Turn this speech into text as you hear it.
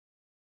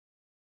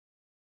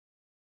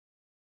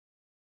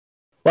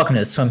Welcome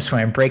to the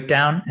SwimSwam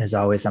Breakdown. As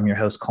always, I'm your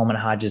host, Coleman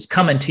Hodges,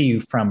 coming to you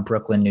from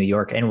Brooklyn, New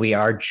York, and we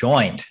are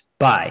joined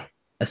by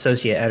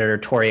Associate Editor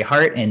Tori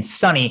Hart in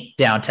sunny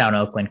downtown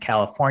Oakland,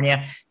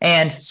 California,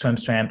 and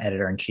SwimSwam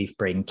Editor-in-Chief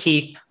Braden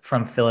Keith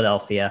from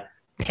Philadelphia,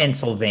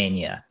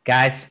 Pennsylvania.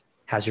 Guys,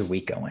 how's your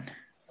week going?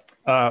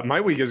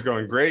 My week is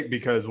going great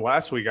because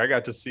last week I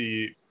got to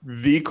see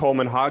the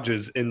Coleman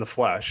Hodges in the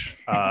flesh.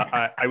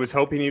 I was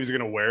hoping he was going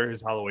to wear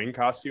his Halloween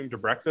costume to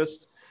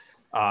breakfast.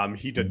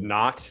 He did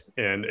not,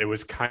 and it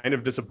was kind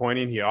of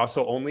disappointing. He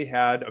also only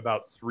had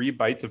about 3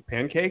 bites of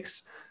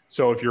pancakes.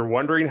 So if you're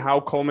wondering how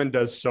Coleman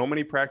does so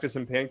many practice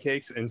in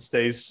pancakes and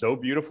stays so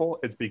beautiful,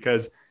 it's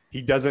because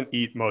he doesn't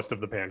eat most of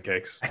the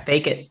pancakes. I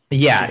fake it.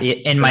 Yeah,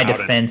 in my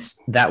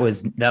defense, that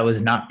was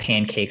not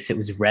pancakes. It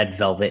was red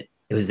velvet.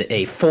 It was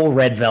a full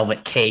red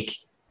velvet cake.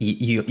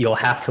 You'll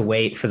have to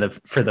wait for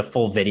the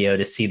full video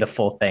to see the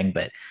full thing,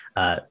 but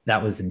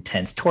that was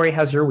intense. Tori,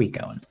 how's your week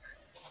going?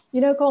 You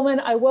know, Coleman,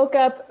 I woke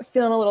up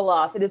feeling a little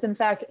off. It is, in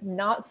fact,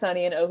 not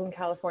sunny in Oakland,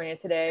 California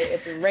today.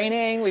 It's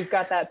raining. We've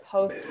got that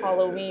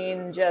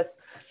post-Halloween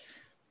just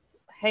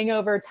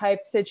hangover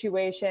type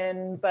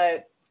situation.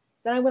 But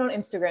then I went on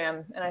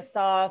Instagram and I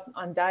saw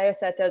on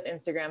Diaceto's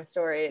Instagram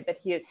story that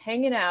he is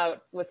hanging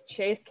out with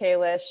Chase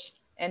Kalish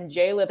and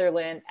Jay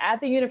Litherland at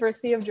the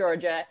University of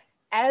Georgia,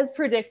 as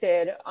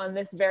predicted on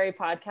this very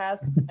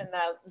podcast. And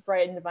that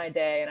brightened my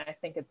day. And I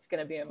think it's going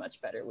to be a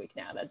much better week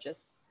now. That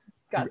just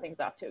got things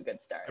off to a good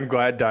start. I'm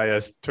glad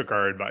Dias took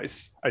our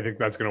advice. I think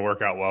that's going to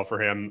work out well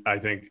for him. I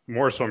think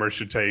more swimmers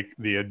should take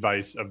the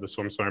advice of the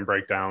SwimSwam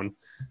Breakdown,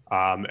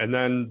 and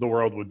then the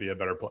world would be a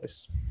better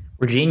place.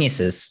 We're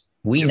geniuses.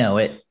 We know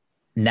it.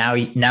 Now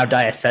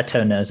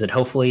Diaceto knows it.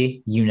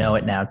 Hopefully you know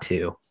it now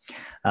too.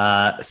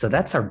 So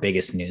that's our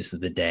biggest news of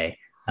the day.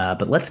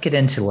 But let's get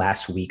into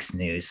last week's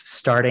news,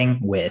 starting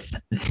with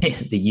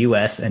the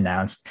U.S.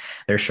 announced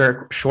their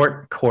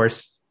short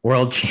course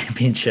World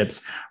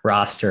Championships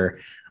roster,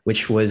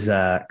 which was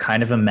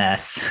kind of a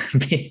mess,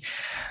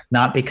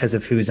 not because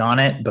of who's on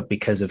it, but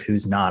because of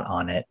who's not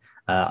on it.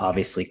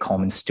 Obviously,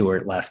 Coleman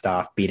Stewart left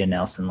off, Beta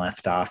Nelson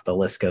left off, the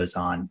list goes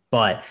on.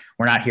 But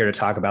we're not here to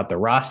talk about the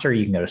roster.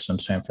 You can go to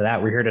SwimSwam for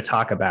that. We're here to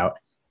talk about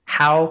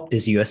how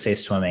does USA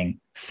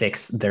Swimming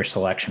fix their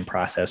selection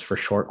process for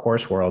short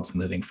course worlds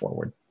moving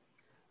forward?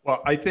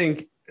 Well, I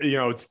think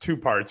it's 2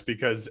 parts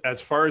because as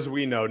far as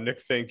we know,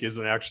 Nick Fink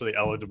isn't actually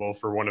eligible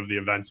for one of the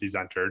events he's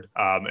entered.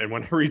 And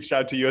when I reached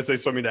out to USA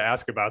Swimming to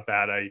ask about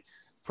that, I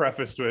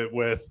prefaced it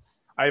with,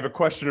 I have a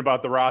question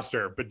about the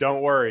roster, but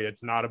don't worry,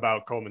 it's not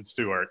about Coleman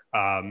Stewart.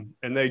 And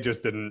they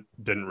just didn't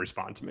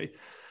respond to me.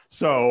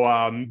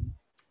 So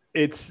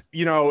it's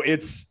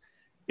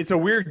a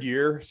weird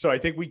year. So I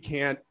think we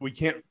can't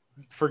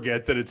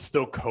forget that it's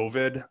still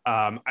COVID.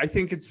 I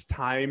think it's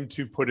time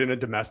to put in a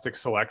domestic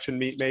selection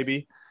meet,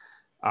 maybe.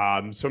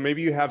 So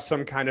maybe you have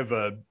some kind of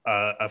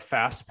a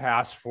fast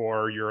pass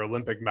for your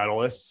Olympic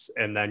medalists,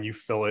 and then you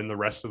fill in the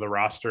rest of the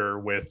roster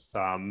with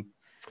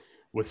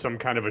some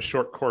kind of a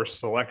short course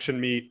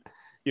selection meet.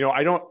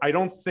 I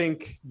don't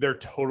think they're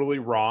totally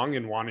wrong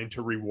in wanting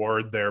to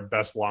reward their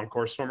best long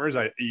course swimmers.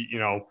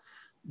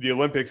 The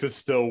Olympics is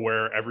still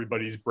where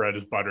everybody's bread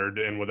is buttered,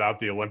 and without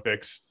the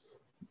Olympics,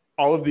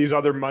 all of these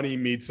other money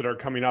meets that are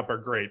coming up are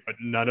great, but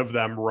none of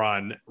them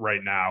run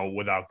right now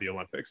without the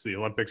Olympics. The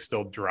Olympics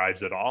still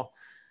drives it all.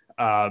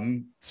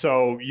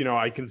 So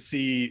I can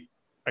see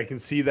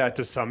that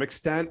to some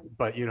extent,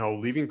 but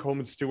leaving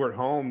Coleman Stewart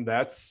home,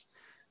 that's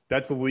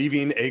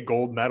leaving a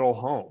gold medal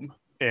home.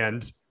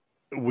 And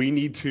we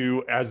need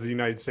to, as the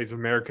United States of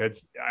America,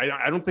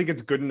 I don't think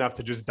it's good enough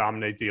to just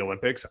dominate the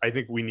Olympics. I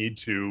think we need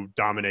to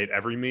dominate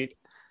every meet.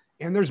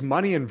 And there's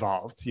money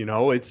involved,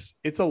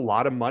 it's a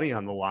lot of money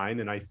on the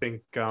line. And I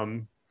think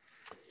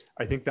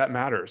that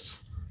matters.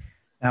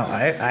 Now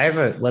I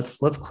have let's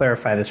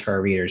clarify this for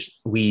our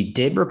readers. We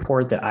did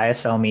report that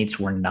ISL meets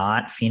were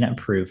not FINA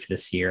approved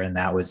this year, and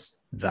that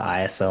was the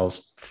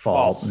ISL's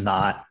fault. False.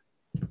 Not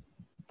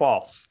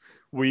false.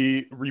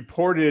 We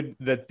reported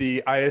that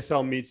the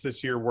ISL meets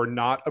this year were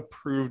not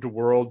approved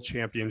World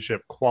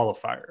Championship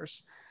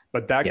qualifiers.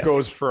 But that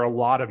goes for a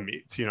lot of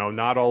meets.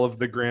 Not all of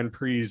the Grand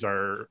Prix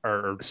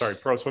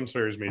Pro Swim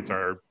Series meets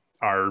are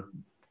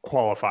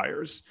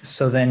qualifiers.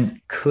 So then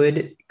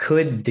could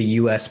the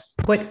US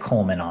put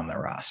Coleman on the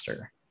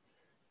roster?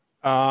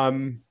 I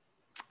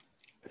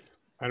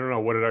don't know.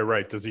 What did I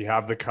write? Does he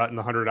have the cut in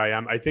the 100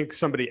 IM? I think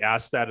somebody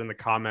asked that in the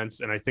comments,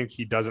 and I think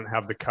he doesn't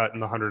have the cut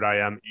in the 100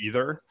 IM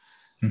either.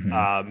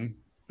 Mm-hmm.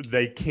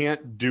 They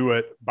can't do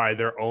it by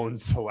their own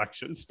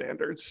selection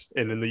standards.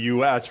 And in the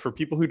US, for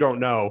people who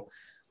don't know,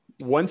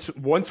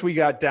 once we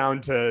got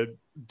down to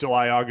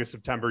July, August,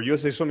 September,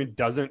 USA Swimming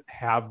doesn't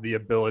have the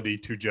ability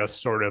to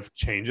just sort of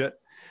change it.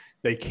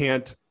 They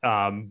can't,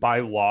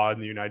 by law in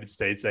the United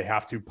States, they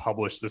have to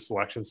publish the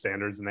selection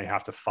standards and they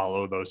have to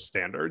follow those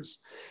standards.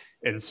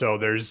 And so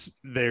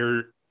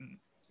they're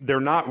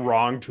not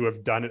wrong to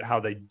have done it how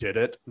they did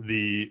it.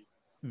 The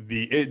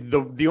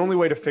only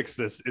way to fix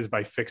this is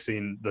by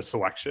fixing the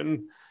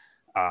selection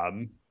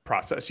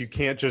process. You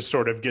can't just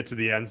sort of get to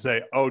the end and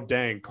say, oh,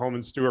 dang,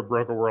 Coleman Stewart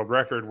broke a world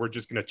record. We're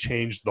just going to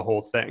change the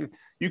whole thing.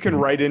 You can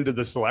write into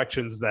the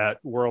selections that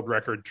world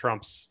record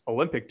trumps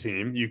Olympic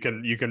team. You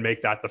can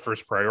make that the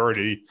first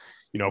priority,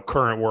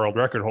 current world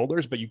record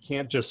holders, but you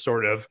can't just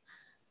sort of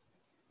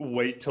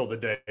wait till the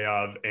day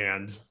of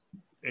and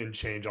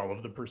change all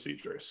of the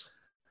procedures.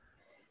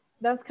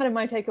 That's kind of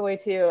my takeaway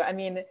too. I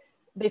mean,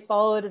 they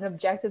followed an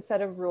objective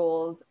set of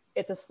rules.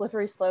 It's a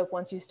slippery slope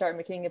once you start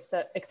making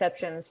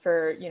exceptions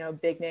for,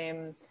 big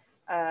name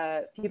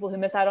people who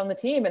miss out on the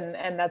team.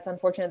 And that's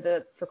unfortunate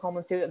that for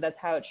Coleman Stewart, that's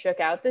how it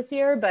shook out this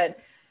year. But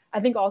I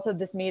think also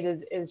this meet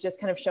is just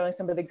kind of showing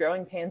some of the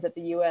growing pains that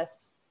the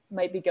US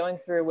might be going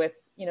through with,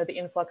 the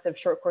influx of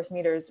short course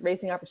meters,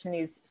 racing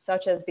opportunities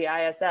such as the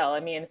ISL. I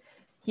mean,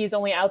 he's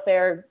only out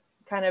there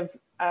kind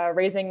of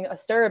raising a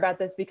stir about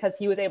this because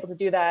he was able to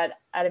do that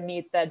at a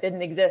meet that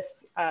didn't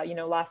exist,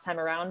 last time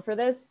around for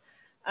this.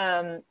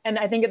 And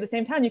I think at the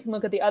same time, you can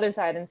look at the other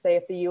side and say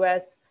if the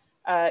US,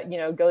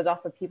 goes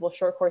off of people's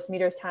short course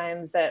meters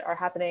times that are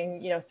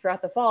happening,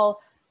 throughout the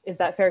fall, is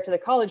that fair to the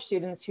college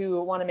students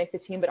who want to make the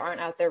team but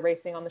aren't out there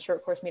racing on the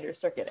short course meter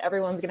circuit?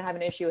 Everyone's going to have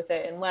an issue with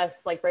it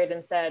unless, like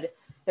Braden said,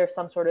 there's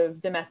some sort of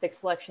domestic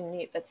selection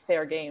meet that's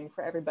fair game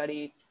for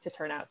everybody to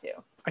turn out to.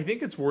 I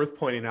think it's worth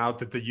pointing out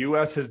that the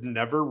U.S. has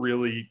never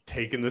really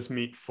taken this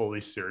meet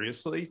fully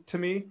seriously to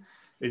me.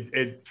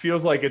 It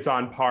feels like it's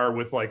on par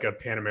with like a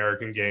Pan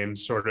American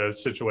Games sort of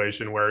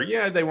situation where,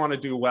 yeah, they want to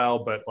do well,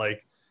 but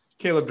like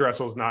Caleb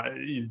Dressel's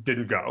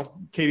didn't go.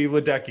 Katie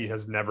Ledecky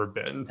has never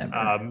been.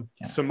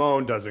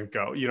 Simone doesn't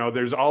go.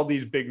 There's all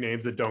these big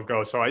names that don't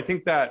go. So I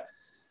think that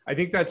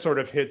sort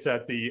of hits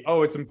at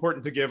it's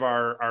important to give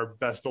our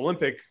best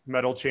Olympic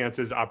medal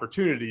chances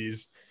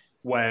opportunities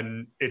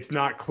when it's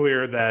not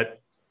clear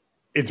that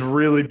it's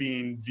really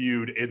being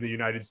viewed in the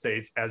United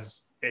States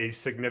as a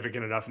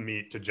significant enough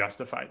meet to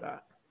justify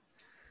that.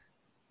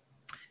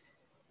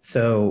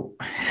 So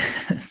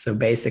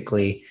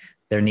basically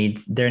there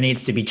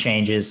needs to be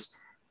changes.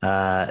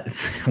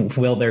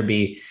 Will there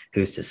be?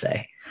 Who's to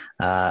say?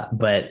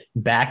 But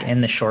back in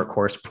the short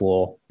course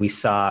pool, we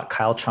saw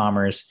Kyle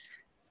Chalmers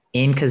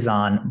in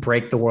Kazan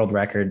break the world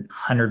record,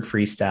 100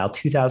 freestyle,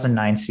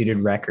 2009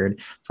 suited record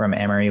from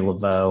Emery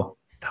Laveau.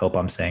 Hope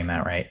I'm saying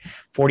that right.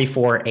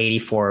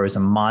 44.84. It was a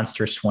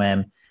monster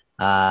swim.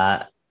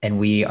 And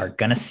we are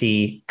going to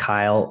see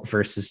Kyle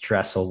versus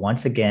Dressel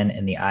once again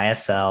in the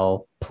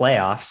ISL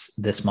playoffs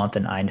this month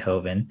in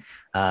Eindhoven.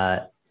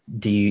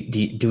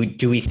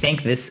 Do we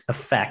think this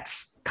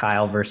affects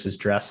Kyle versus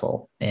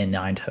Dressel in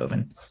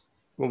Eindhoven?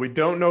 Well, we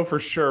don't know for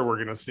sure we're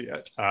going to see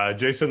it.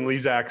 Jason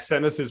Lezak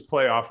sent us his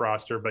playoff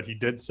roster, but he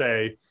did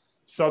say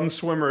some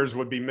swimmers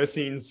would be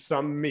missing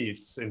some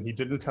meets, and he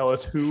didn't tell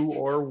us who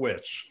or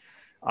which.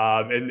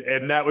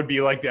 And that would be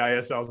like the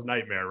ISL's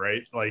nightmare,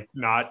 right? Like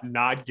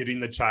not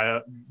getting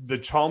the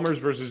Chalmers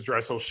versus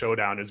Dressel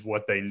showdown is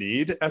what they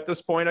need at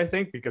this point, I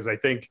think, because I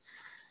think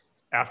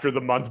after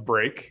the month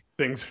break,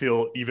 things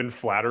feel even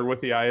flatter with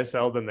the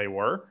ISL than they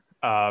were.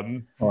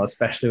 Well,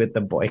 especially with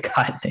the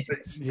boycott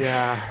things.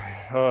 Yeah.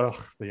 The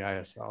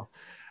ISL.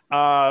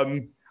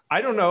 I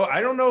don't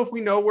know if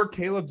we know where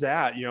Caleb's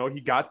at.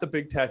 He got the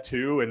big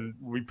tattoo and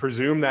we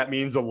presume that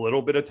means a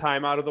little bit of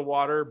time out of the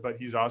water, but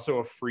he's also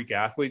a freak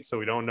athlete. So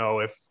we don't know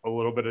if a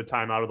little bit of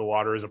time out of the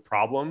water is a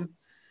problem.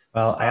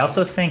 Well, I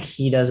also think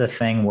he does a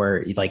thing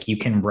where like you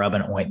can rub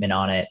an ointment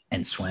on it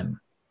and swim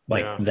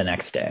the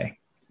next day.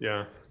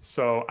 Yeah.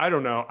 So I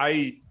don't know.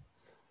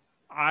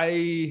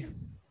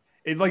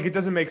 It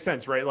doesn't make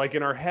sense, right? Like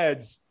in our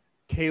heads,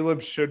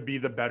 Caleb should be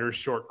the better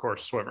short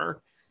course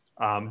swimmer.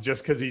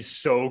 Just because he's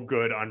so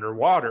good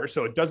underwater.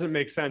 So it doesn't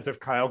make sense if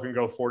Kyle can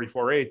go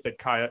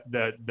 44.8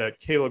 that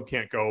Caleb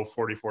can't go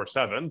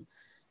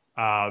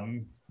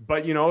 44.7.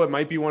 But it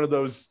might be one of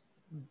those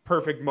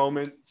perfect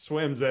moment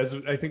swims, as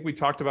I think we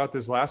talked about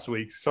this last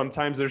week.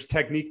 Sometimes there's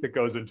technique that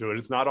goes into it.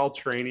 It's not all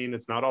training.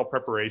 It's not all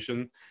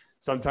preparation.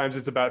 Sometimes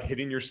it's about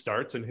hitting your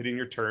starts and hitting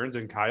your turns,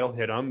 and Kyle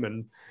hit them.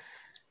 And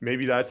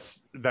maybe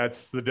that's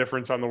the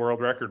difference on the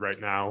world record right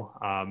now.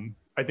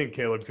 I think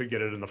Caleb could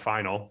get it in the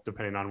final,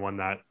 depending on when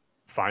that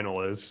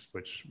final is,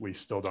 which we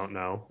still don't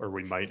know, or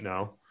we might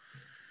know.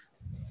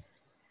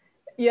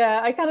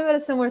 Yeah, I kind of had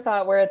a similar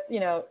thought where it's,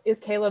 is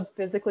Caleb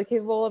physically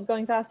capable of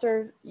going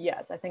faster?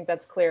 Yes, I think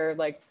that's clear.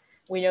 Like,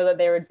 we know that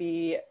there would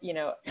be,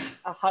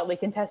 a hotly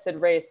contested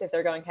race if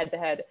they're going head to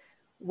head.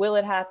 Will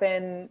it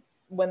happen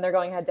when they're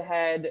going head to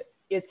head?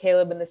 Is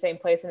Caleb in the same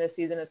place in his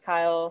season as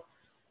Kyle?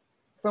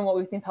 From what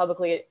we've seen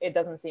publicly, it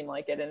doesn't seem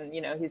like it. And,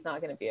 he's not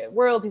going to be at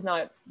Worlds. He's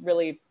not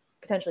really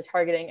potentially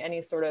targeting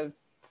any sort of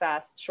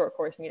fast short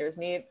course meters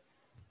meet.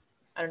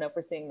 I don't know if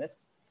we're seeing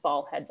this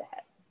fall head to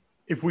head.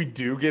 If we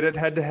do get it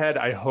head to head,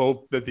 I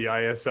hope that the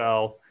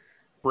ISL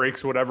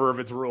breaks whatever of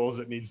its rules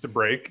it needs to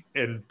break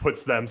and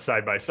puts them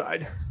side by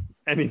side.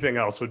 Anything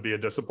else would be a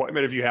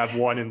disappointment. If you have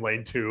one in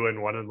lane 2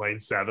 and one in lane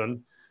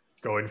 7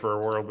 going for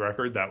a world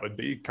record, that would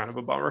be kind of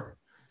a bummer.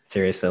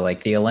 Seriously,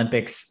 like the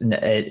Olympics,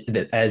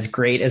 as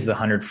great as the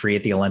 100 free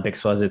at the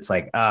Olympics was, it's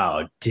like,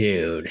 oh,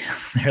 dude,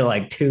 they're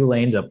like 2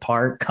 lanes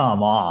apart.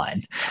 Come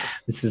on.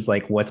 This is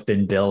like what's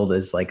been billed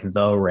as like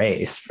the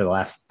race for the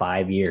last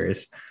 5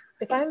 years.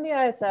 If I'm the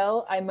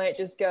ISL, I might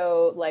just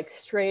go like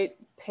straight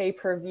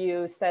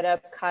pay-per-view, set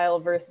up Kyle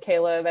versus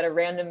Caleb at a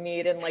random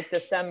meet in like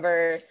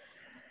December,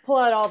 pull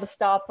out all the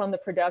stops on the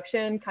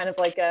production, kind of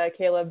like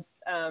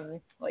Caleb's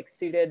like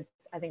suited,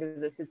 I think it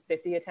was his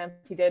 50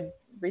 attempt he did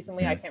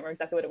recently. I can't remember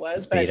exactly what it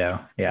was. Speedo,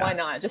 but yeah. Why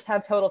not? Just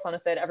have total fun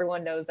with it.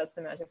 Everyone knows that's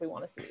the matchup we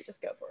want to see. Just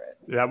go for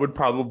it. That would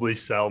probably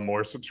sell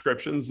more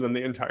subscriptions than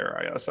the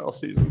entire ISL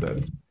season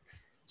did.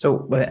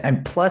 So,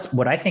 and plus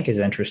what I think is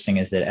interesting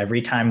is that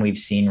every time we've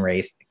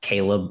seen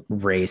Caleb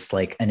race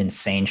like an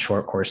insane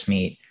short course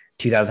meet,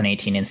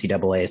 2018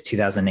 NCAAs,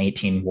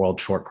 2018 World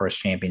Short Course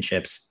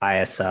Championships,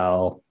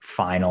 ISL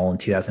final in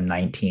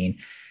 2019,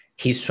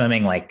 he's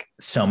swimming like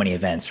so many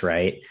events,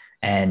 right?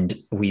 And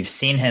we've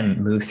seen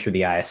him move through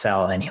the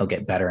ISL and he'll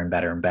get better and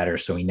better and better.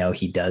 So we know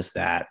he does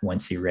that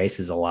once he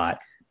races a lot.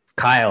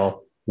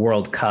 Kyle,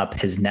 World Cup,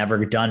 has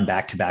never done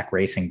back-to-back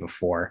racing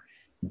before,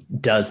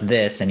 does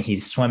this, and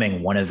he's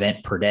swimming 1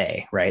 event per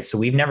day, right? So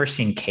we've never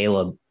seen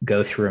Caleb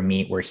go through a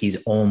meet where he's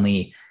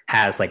only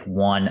has like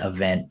 1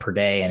 event per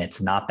day and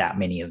it's not that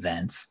many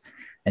events.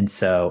 And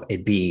so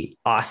it'd be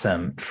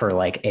awesome for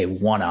like a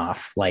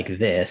one-off like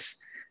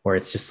this, where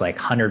it's just like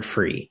 100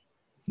 free,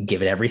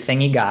 give it everything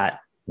you got.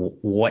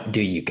 What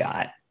do you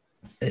got?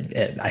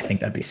 I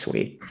think that'd be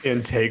sweet.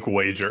 And take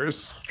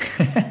wagers.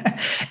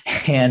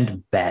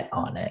 And bet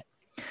on it.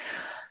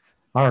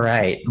 All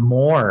right.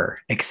 More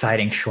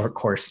exciting short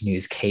course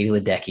news. Katie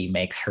Ledecky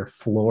makes her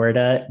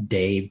Florida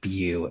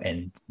debut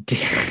and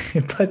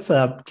puts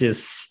up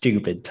just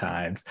stupid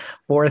times.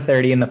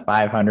 4:30 in the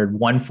 500,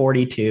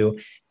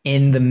 1:42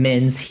 in the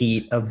men's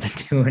heat of the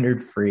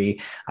 200 free.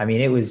 I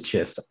mean, it was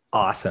just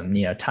awesome.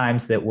 You know,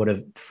 times that would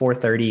have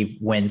 4:30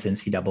 wins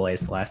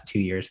NCAAs the last 2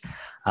 years.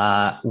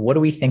 What do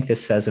we think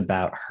this says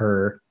about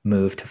her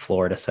move to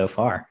Florida so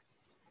far?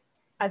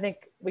 I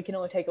think we can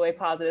only take away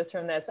positives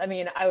from this. I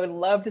mean, I would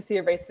love to see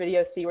a race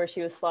video, see where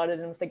she was slotted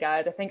in with the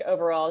guys. I think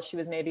overall she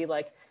was maybe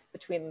like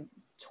between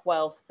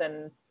 12th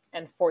and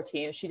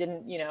 14th. She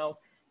didn't, you know,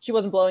 she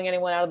wasn't blowing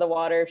anyone out of the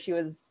water. She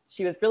was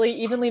really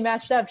evenly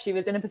matched up. She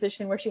was in a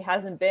position where she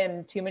hasn't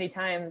been too many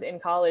times in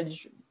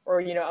college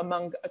or, you know,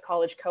 among a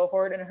college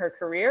cohort in her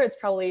career. It's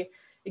probably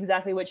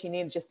exactly what she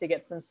needs just to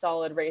get some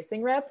solid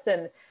racing reps.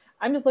 And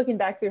I'm just looking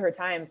back through her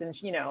times and,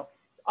 you know,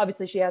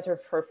 obviously she has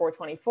her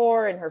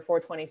 424 and her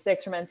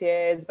 426 from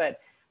NCAAs, but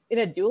in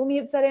a dual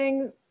meet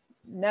setting,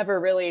 never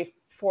really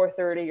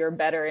 430 or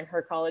better in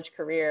her college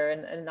career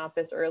and not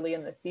this early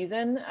in the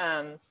season.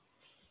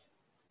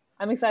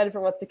 I'm excited for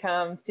what's to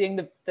come. Seeing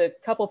the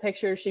couple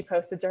pictures she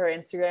posted to her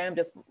Instagram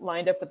just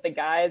lined up with the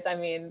guys. I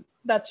mean,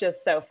 that's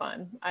just so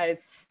fun.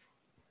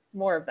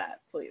 More of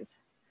that, please.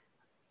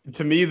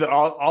 To me,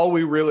 all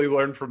we really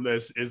learned from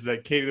this is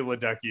that Katie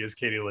Ledecky is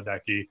Katie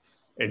Ledecky,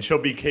 and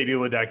she'll be Katie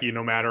Ledecky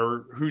no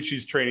matter who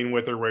she's training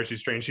with or where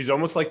she's training. She's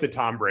almost like the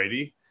Tom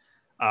Brady.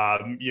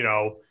 You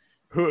know,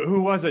 who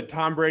was it,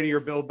 Tom Brady or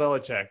Bill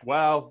Belichick?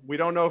 Well, we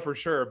don't know for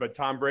sure, but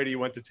Tom Brady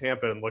went to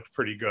Tampa and looked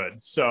pretty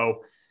good.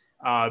 So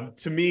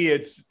to me,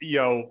 it's, you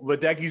know,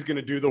 Ledecky's going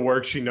to do the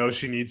work she knows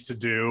she needs to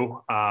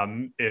do.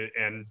 And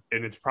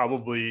it's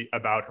probably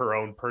about her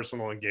own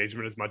personal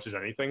engagement as much as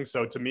anything.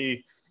 So to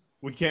me,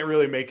 we can't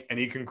really make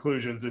any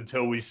conclusions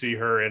until we see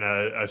her in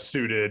a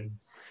suited,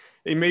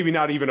 and maybe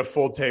not even a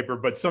full taper,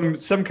 but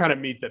some kind of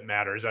meet that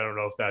matters. I don't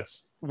know if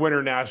that's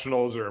Winter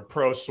Nationals or a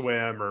pro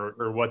swim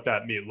or what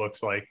that meet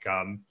looks like.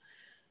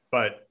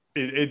 But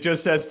it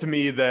just says to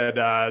me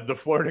that the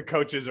Florida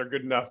coaches are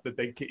good enough that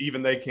they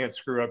can't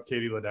screw up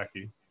Katie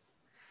Ledecky.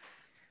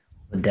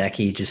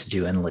 Ledecky just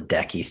doing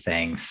Ledecky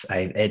things.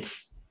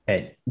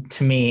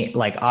 To me,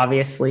 like,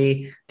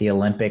 obviously the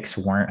Olympics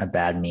weren't a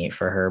bad meet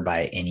for her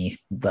by any,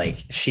 like,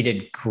 she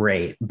did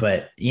great,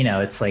 but you know,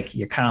 it's like,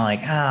 you're kind of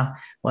like,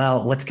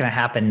 well, what's going to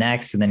happen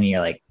next? And then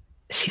you're like,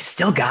 she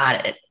still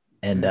got it.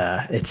 And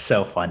it's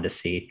so fun to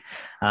see.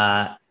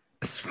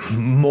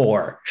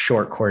 More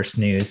short course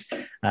news.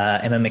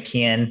 Emma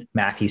McKeon,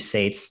 Matthew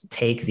Sates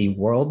take the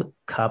World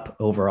Cup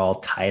overall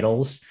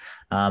titles.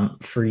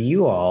 For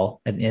you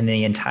all in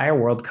the entire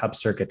World Cup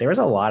circuit, there was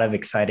a lot of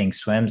exciting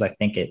swims. I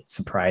think it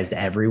surprised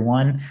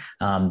everyone.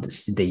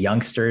 The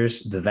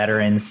youngsters, the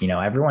veterans, you know,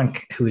 everyone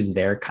who's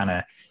there kind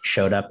of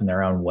showed up in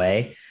their own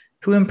way.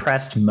 Who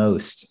impressed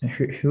most?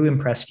 Who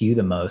impressed you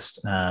the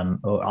most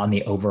on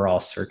the overall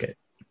circuit?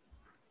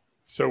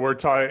 So we're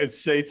talking, it's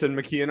Sates and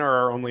McKeon are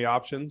our only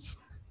options.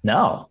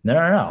 No.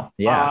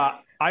 Yeah.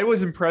 I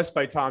was impressed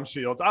by Tom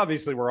Shields.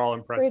 Obviously, we're all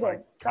impressed by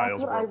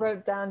Kyle's work. That's what I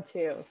wrote down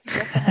too.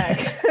 What the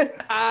heck?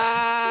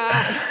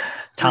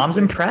 Tom's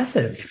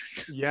impressive.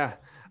 Yeah.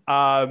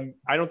 I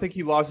don't think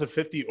he lost a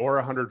 50 or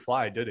 100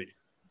 fly, did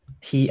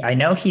he? I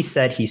know he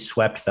said he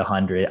swept the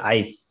 100.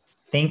 I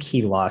think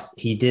he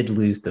did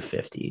lose the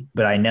 50,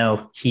 but I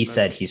know he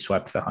said he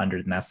swept the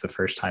 100, and that's the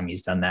first time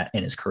he's done that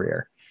in his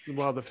career.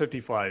 Well, the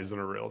 50 fly isn't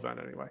a real event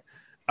anyway.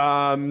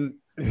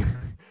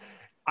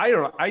 I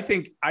don't know. I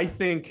think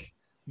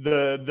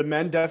the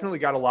men definitely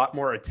got a lot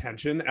more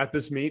attention at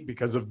this meet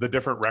because of the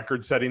different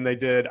record setting they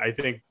did. I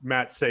think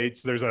Matt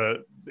Sates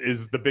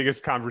is the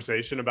biggest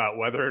conversation about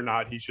whether or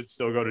not he should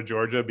still go to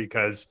Georgia,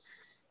 because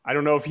I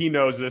don't know if he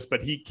knows this,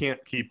 but he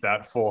can't keep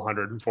that full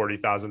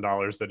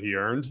 $140,000 that he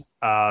earned.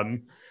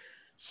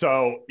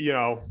 So,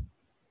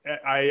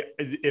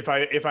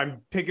 if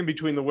I'm picking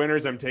between the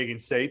winners, I'm taking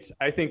Sates.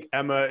 I think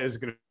Emma is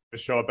going to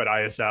show up at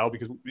ISL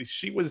because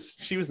she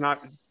was not,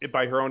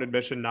 by her own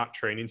admission, not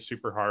training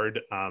super hard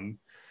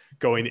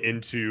going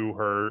into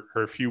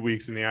her few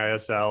weeks in the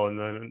ISL and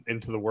then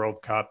into the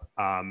World Cup.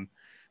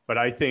 But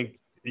I think,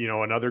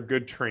 another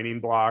good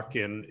training block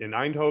in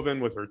Eindhoven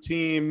with her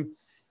team.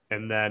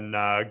 And then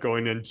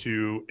going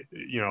into,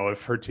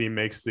 if her team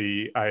makes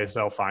the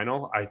ISL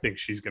final, I think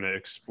she's going to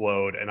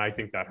explode. And I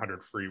think that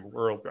 100 free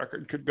world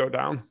record could go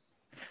down.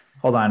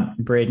 Hold on,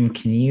 Braden,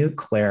 can you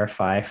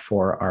clarify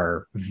for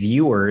our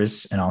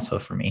viewers and also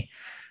for me?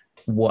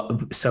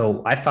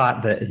 So I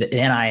thought the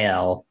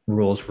NIL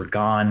rules were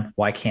gone.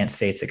 Why can't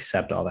states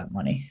accept all that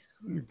money?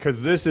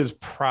 Because this is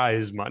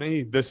prize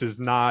money. This is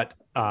not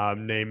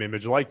name,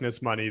 image,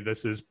 likeness money.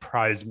 This is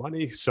prize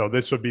money. So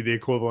this would be the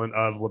equivalent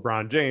of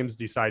LeBron James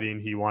deciding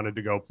he wanted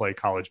to go play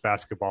college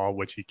basketball,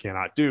 which he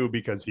cannot do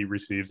because he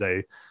receives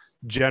a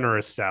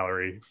generous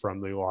salary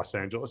from the Los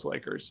Angeles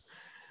Lakers.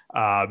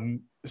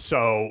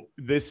 So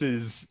this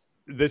is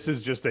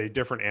just a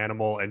different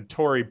animal, and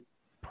Tori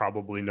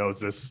probably knows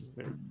this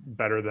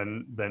better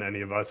than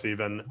any of us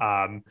even.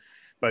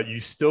 But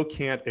you still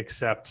can't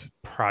accept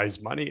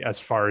prize money as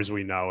far as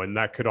we know. And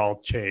that could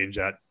all change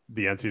at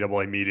the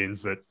NCAA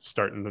meetings that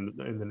start in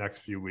the next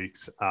few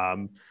weeks.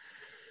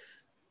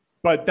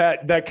 But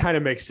that kind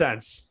of makes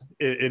sense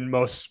in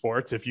most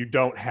sports. If you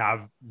don't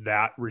have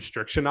that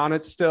restriction on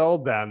it still,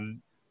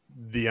 then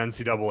the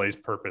NCAA's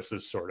purpose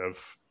is sort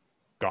of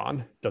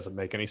gone. Doesn't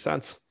make any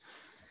sense.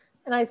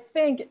 And I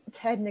think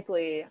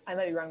technically, I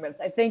might be wrong about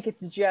this, I think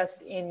it's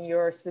just in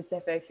your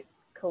specific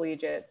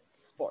collegiate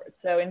sport.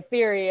 So in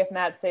theory, if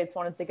Matt Sates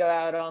wanted to go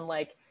out on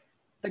like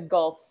the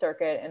golf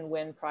circuit and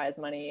win prize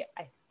money,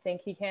 I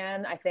think he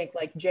can. I think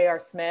like J.R.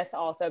 Smith,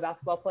 also a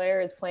basketball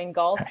player, is playing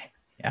golf.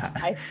 Yeah.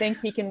 I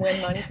think he can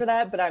win money for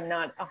that, but I'm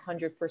not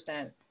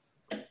 100%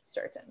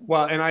 certain.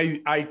 Well, and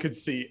I could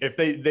see if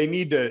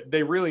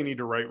they really need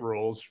to write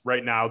rules.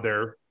 Right now,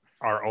 there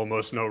are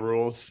almost no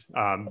rules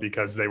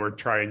because they were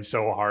trying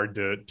so hard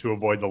to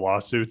avoid the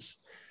lawsuits.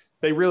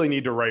 They really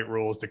need to write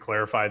rules to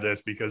clarify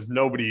this because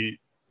nobody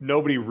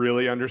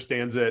really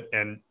understands it.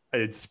 And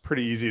it's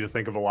pretty easy to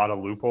think of a lot of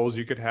loopholes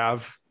you could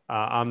have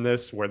on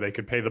this, where they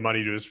could pay the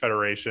money to his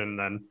federation,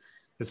 then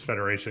his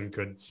federation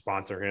could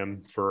sponsor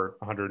him for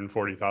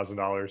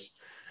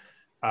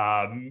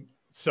 $140,000.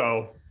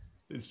 So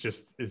it's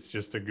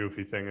just a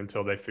goofy thing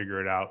until they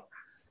figure it out.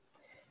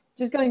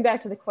 Just going back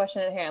to the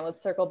question at hand,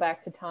 let's circle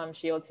back to Tom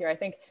Shields here. I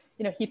think,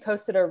 he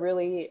posted a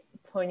really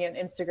poignant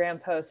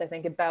Instagram post, I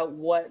think, about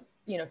what,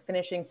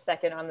 finishing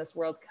second on this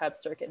World Cup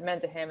circuit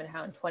meant to him, and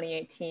how in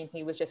 2018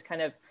 he was just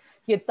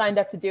he had signed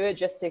up to do it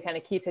just to kind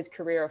of keep his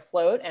career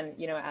afloat. And,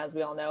 as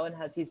we all know, and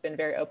as he's been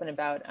very open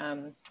about,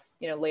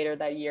 later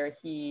that year,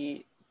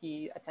 he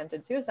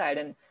attempted suicide.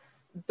 And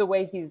the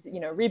way he's,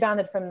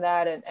 rebounded from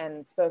that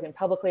and spoken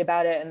publicly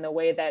about it, and the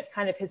way that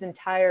kind of his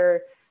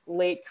entire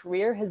late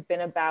career has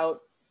been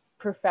about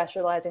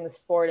professionalizing the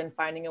sport and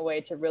finding a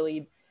way to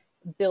really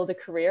build a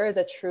career as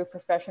a true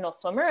professional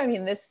swimmer. I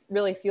mean, this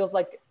really feels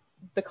like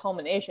the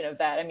culmination of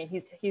that. I mean,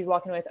 he's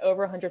walking with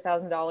over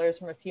 $100,000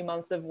 from a few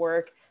months of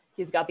work.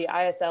 He's got the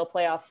ISL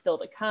playoffs still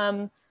to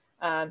come.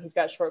 He's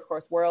got short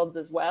course worlds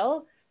as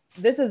well.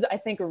 This is, I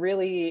think,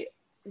 really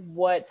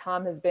what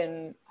Tom has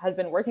been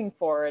working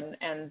for,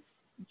 and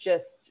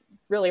just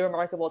really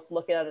remarkable to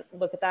look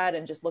at that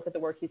and just look at the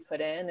work he's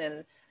put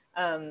in,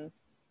 and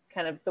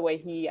kind of the way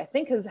he, I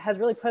think, has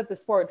really put the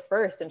sport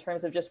first in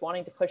terms of just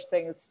wanting to push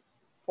things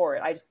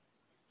forward. I just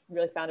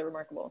really found it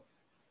remarkable.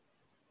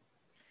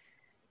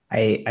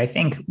 I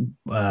think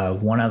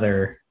one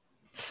other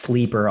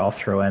sleeper I'll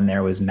throw in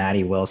there was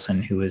Maddie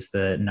Wilson, who was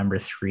the number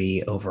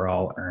 3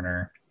 overall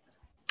earner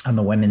on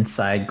the women's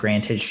side.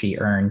 Granted, she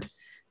earned,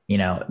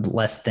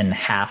 less than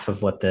half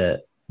of what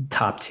the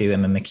top 2,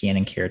 Emma McKeon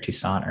and Kara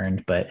Toussaint,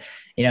 earned. But,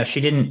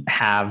 she didn't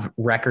have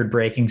record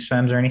breaking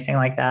swims or anything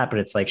like that, but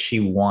it's like she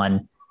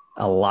won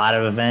a lot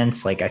of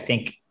events. Like, I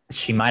think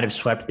she might've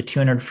swept the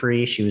 200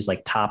 free. She was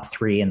like top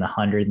 3 in the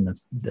 100 and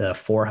the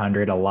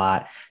 400 a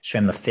lot.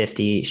 Swam the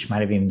 50. She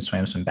might've even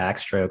swam some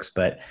backstrokes,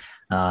 but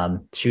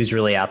she was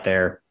really out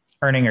there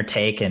earning her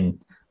take.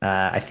 And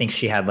I think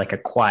she had like a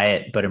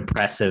quiet but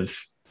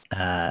impressive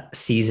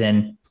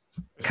season,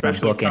 kind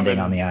of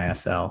bookending on the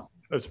ISL.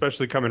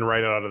 Especially coming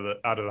right out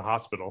of the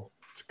hospital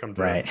to come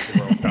to right. the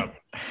World Cup.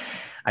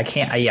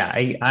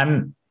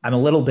 I'm a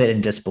little bit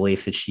in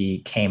disbelief that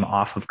she came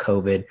off of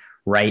COVID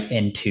right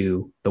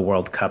into the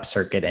World Cup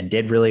circuit and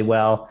did really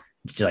well.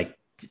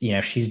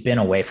 She's been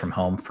away from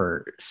home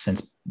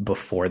since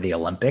before the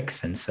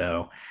Olympics. And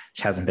so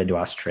she hasn't been to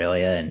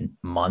Australia in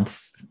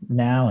months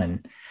now.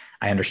 And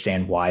I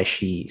understand why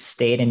she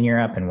stayed in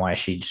Europe and why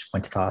she just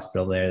went to the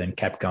hospital there, then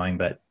kept going,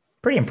 but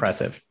pretty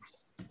impressive.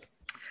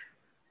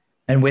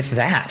 And with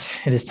that,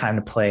 it is time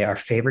to play our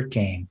favorite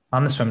game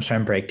on the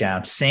SwimSwam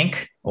breakdown,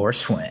 sink or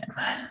swim.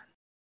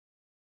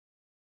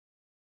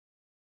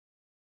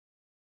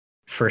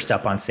 First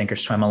up on sink or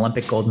swim,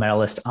 Olympic gold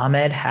medalist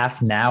Ahmed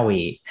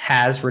Hafnaoui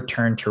has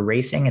returned to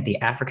racing at the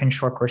African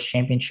Short Course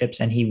Championships,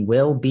 and he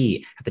will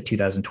be at the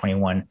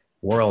 2021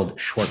 World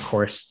Short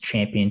Course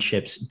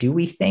Championships. Do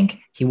we think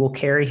he will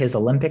carry his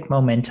Olympic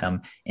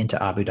momentum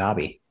into Abu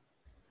Dhabi?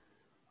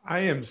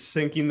 I am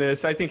sinking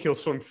this. I think he'll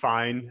swim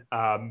fine,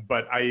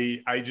 but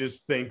I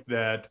just think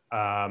that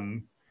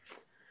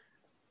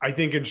I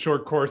think in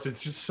short course,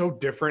 it's just so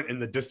different in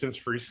the distance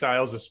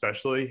freestyles,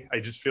 especially. I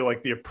just feel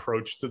like the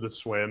approach to the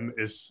swim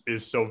is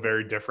so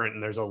very different.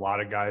 And there's a lot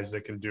of guys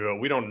that can do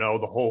it. We don't know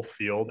the whole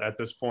field at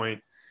this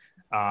point.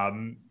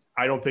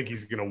 I don't think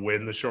he's going to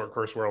win the short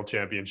course world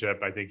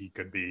championship. I think he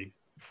could be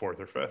 4th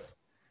or 5th.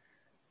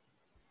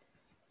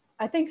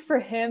 I think for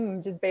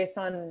him, just based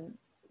on,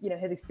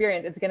 his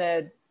experience, it's going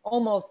to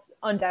almost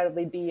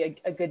undoubtedly be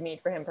a good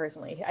meet for him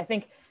personally. I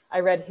think I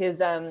read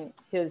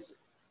his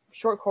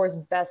short course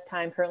best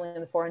time currently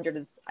in the 400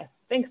 is, I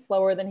think,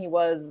 slower than he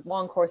was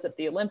long course at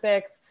the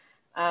Olympics.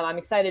 I'm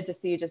excited to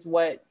see just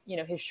what,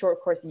 his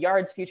short course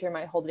yards future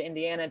might hold in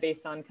Indiana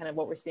based on kind of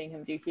what we're seeing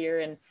him do here,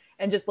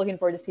 and just looking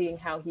forward to seeing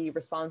how he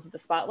responds to the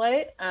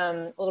spotlight.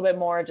 A little bit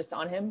more just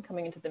on him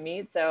coming into the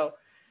meet. So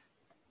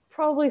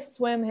probably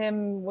swing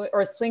him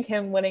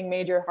winning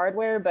major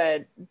hardware,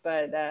 but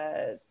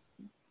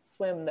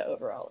swim the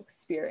overall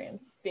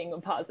experience being a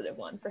positive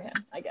one for him,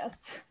 I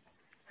guess.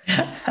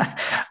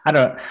 I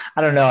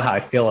don't know how I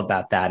feel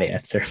about that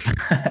answer,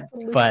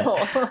 but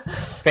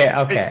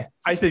okay.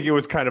 I think it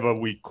was kind of a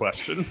weak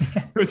question.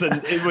 It was a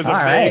vague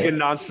right. and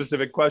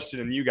non-specific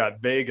question, and you got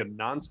vague and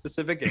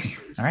non-specific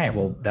answers. All right,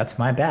 well, that's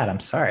my bad. I'm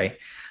sorry.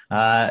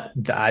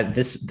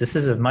 This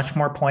is a much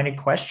more pointed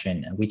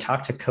question. We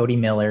talked to Cody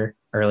Miller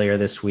earlier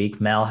this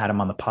week. Mel had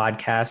him on the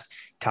podcast.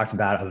 Talked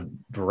about a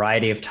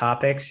variety of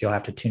topics. You'll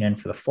have to tune in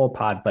for the full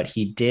pod, but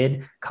he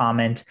did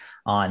comment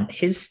on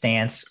his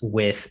stance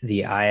with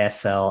the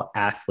ISL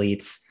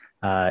athletes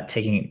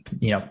talking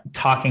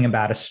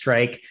about a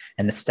strike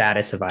and the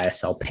status of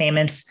ISL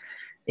payments.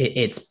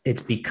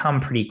 It's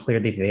become pretty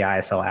clear that the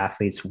ISL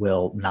athletes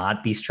will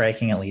not be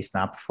striking, at least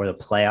not before the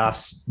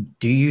playoffs.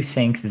 Do you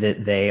think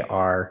that they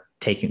are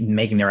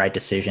making the right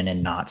decision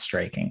and not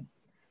striking?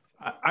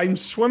 I'm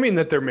swimming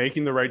that they're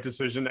making the right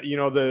decision.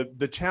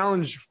 The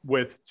challenge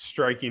with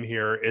striking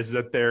here is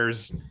that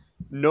there's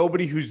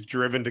nobody who's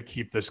driven to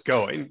keep this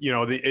going.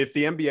 If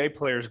the NBA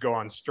players go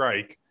on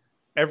strike,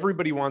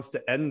 everybody wants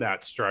to end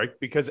that strike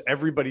because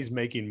everybody's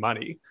making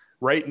money.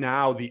 Right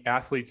now, the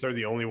athletes are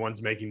the only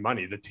ones making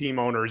money. The team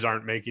owners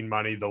aren't making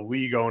money. The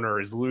league owner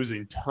is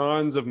losing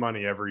tons of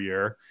money every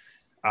year.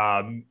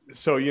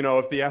 So,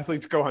 if the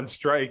athletes go on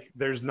strike,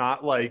 there's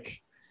not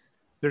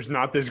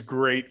this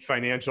great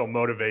financial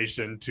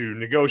motivation to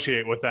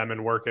negotiate with them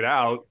and work it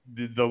out.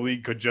 The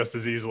league could just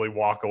as easily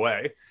walk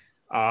away.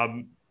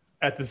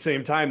 At the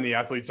same time, the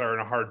athletes are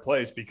in a hard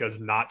place because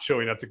not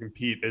showing up to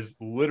compete is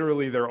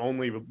literally their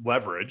only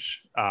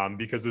leverage,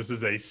 because this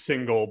is a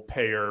single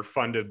payer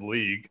funded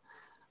league.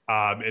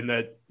 And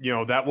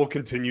that will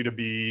continue to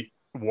be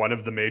one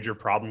of the major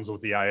problems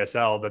with the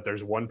ISL, that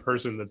there's one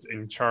person that's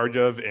in charge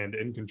of and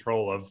in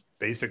control of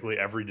basically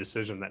every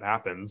decision that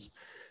happens.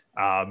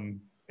 And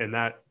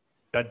that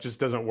just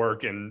doesn't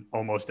work in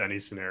almost any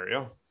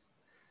scenario.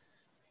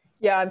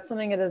 Yeah, I'm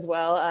swimming it as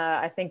well.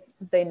 I think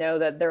they know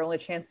that their only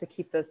chance to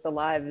keep this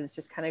alive is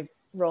just kind of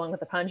rolling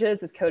with the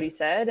punches, as Cody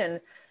said.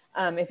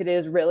 And if it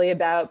is really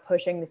about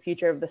pushing the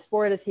future of the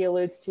sport, as he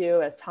alludes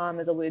to, as Tom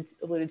has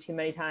alluded to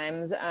many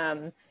times,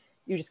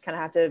 you just kind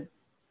of have to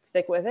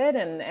stick with it.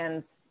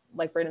 And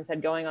like Braden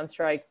said, going on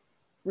strike,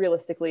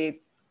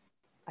 realistically,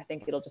 I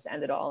think it'll just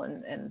end it all.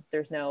 And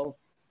there's no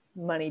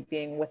money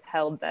being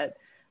withheld that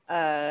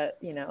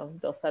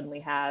they'll suddenly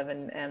have,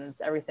 and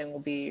everything will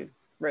be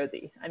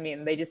rosy. I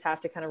mean, they just have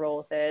to kind of roll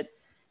with it.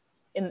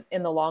 In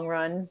the long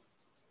run,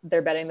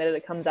 they're betting that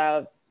it comes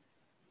out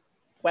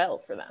well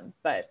for them.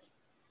 But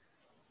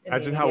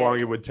imagine how long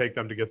it would take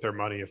them to get their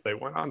money if they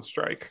went on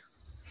strike.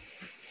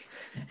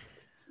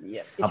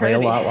 Yeah, probably a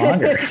lot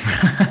longer.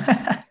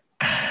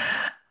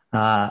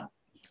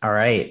 All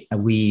right.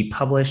 We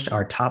published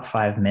our top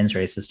 5 men's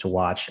races to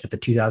watch at the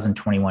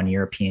 2021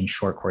 European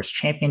Short Course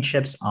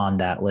Championships. On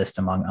that list,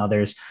 among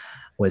others,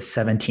 was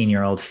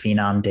 17-year-old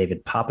phenom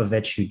David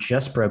Popovic, who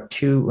just broke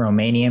 2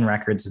 Romanian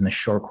records in the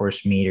short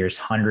course meters,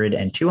 100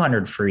 and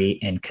 200 free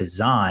in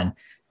Kazan.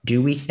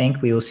 Do we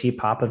think we will see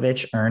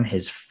Popovic earn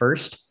his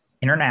first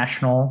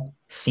international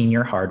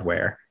senior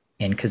hardware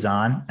in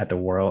Kazan at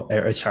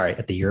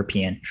the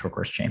European Short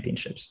Course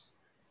Championships?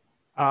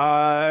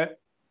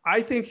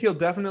 I think he'll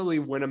definitely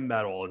win a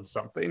medal in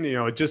something.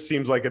 It just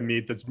seems like a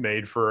meet that's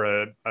made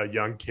for a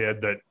young kid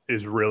that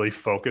is really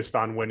focused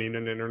on winning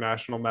an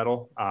international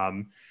medal.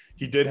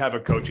 He did have a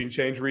coaching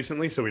change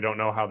recently, so we don't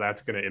know how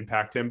that's going to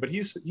impact him. But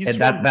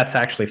that's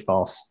actually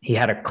false. He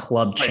had a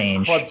club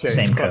change,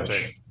 same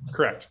coach.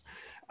 Correct.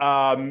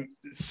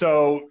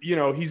 So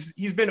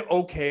he's been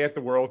okay at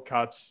the World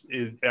Cups.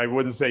 I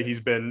wouldn't say he's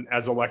been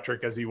as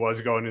electric as he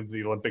was going into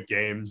the Olympic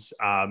Games.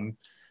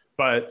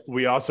 But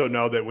we also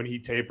know that when he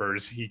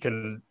tapers, he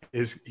and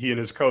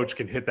his coach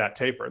can hit that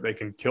taper. They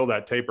can kill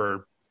that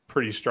taper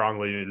pretty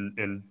strongly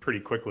and pretty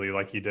quickly,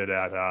 like he did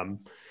at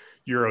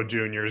Euro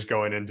Juniors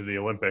going into the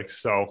Olympics.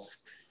 So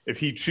if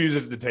he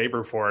chooses to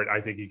taper for it, I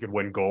think he could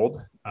win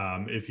gold.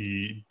 If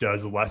he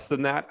does less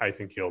than that, I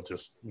think he'll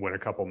just win a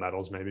couple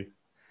medals, maybe.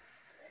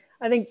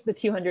 I think the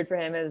 200 for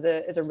him is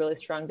a really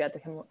strong bet to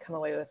come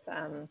away with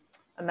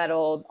a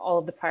medal. All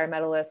of the prior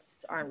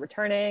medalists aren't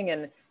returning,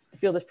 and the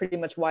field is pretty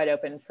much wide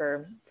open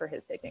for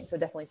his taking. So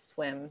definitely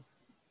swim.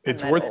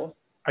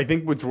 I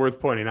think what's worth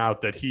pointing out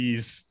that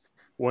he's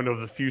one of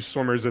the few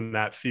swimmers in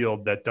that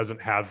field that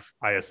doesn't have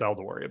ISL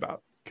to worry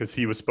about, because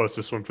he was supposed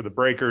to swim for the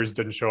breakers,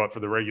 didn't show up for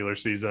the regular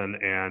season,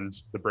 and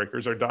the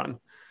breakers are done.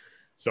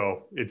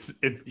 So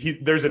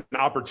there's an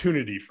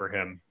opportunity for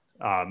him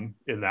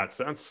in that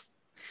sense.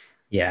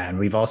 Yeah. And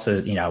we've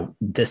also,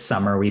 this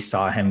summer we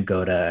saw him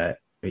go to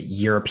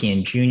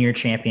European Junior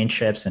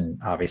Championships and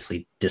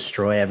obviously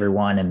destroy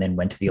everyone, and then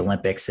went to the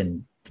Olympics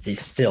and he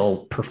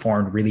still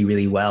performed really,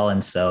 really well.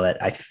 And so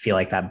that I feel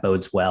like that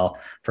bodes well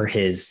for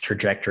his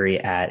trajectory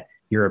at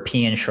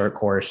European short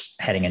course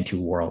heading into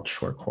world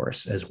short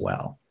course as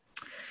well.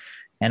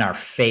 And our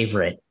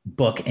favorite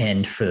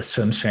bookend for the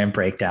SwimSwam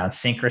breakdown,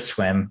 sink or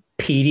swim,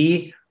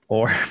 Petey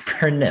or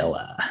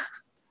Pernilla?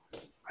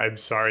 I'm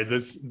sorry.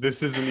 This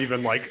isn't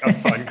even like a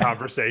fun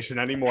conversation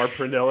anymore.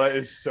 Pernilla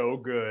is so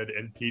good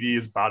and Petey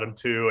is bottom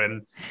two.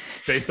 And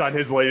based on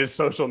his latest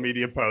social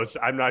media posts,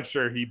 I'm not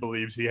sure he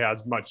believes he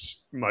has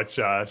much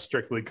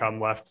Strictly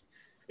Come left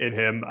in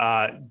him.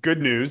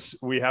 Good news.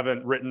 We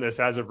haven't written this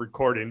as of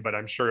recording, but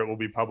I'm sure it will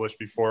be published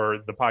before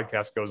the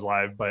podcast goes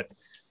live. But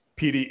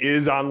Petey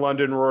is on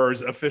London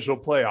Roar's official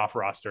playoff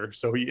roster,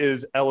 so he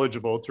is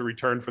eligible to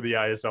return for the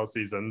ISL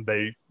season.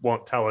 They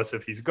won't tell us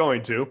if he's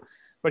going to,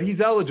 but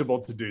he's eligible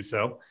to do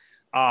so.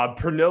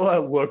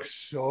 Pernilla looks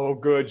so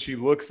good. She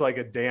looks like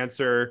a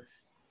dancer.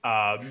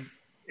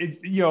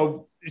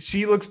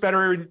 She looks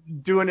better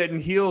doing it in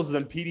heels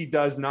than Petey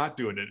does not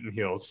doing it in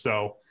heels.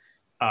 So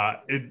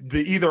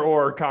the either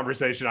or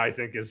conversation, I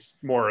think, is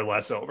more or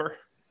less over.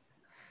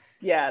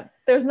 Yeah,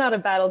 there's not a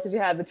battle to be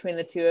had between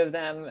the two of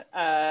them.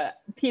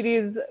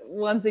 Petey's,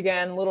 once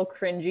again, a little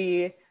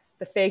cringy.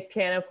 The fake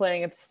piano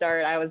playing at the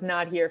start, I was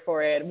not here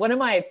for it. One of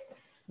my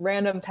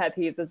random pet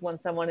peeves is when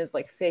someone is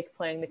like fake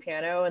playing the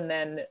piano and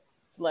then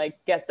like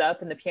gets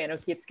up and the piano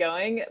keeps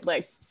going.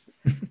 Like,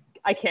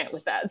 I can't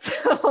with that.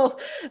 So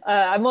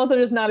I'm also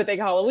just not a big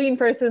Halloween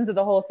person, so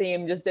the whole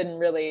theme just didn't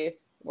really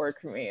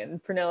work for me.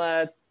 And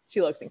Pernilla, she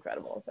looks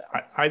incredible. So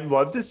I'd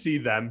love to see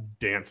them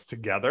dance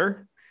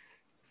together.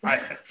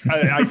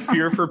 I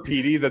fear for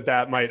Petey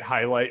that might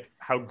highlight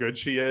how good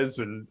she is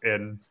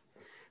and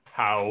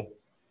how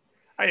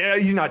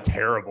he's not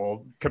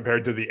terrible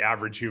compared to the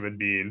average human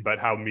being, but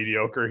how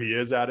mediocre he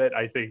is at it.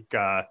 I think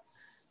that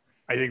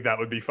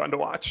would be fun to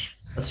watch.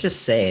 Let's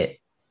just say it.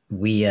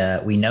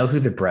 We know who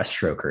the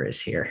breaststroker is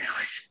here,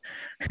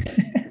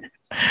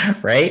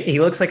 right? He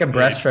looks like a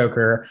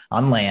breaststroker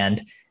on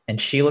land, and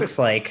she looks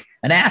like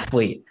an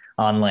athlete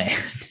on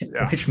land,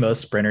 yeah. Which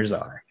most sprinters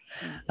are.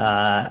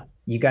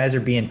 You guys are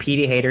being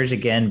Petey haters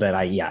again, but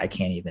I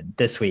can't even.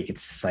 This week,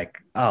 it's just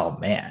like, oh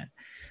man,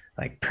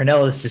 like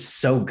Pernilla is just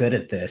so good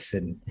at this.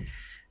 And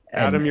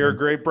Adam, you're a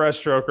great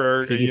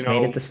breaststroker. Petey's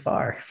made it this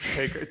far.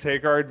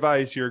 Take our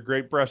advice. You're a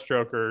great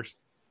breaststroker.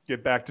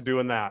 Get back to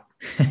doing that.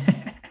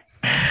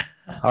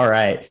 All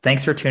right.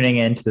 Thanks for tuning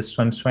in to the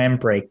SwimSwam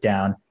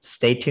breakdown.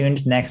 Stay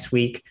tuned next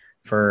week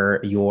for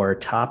your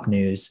top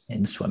news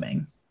in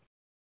swimming.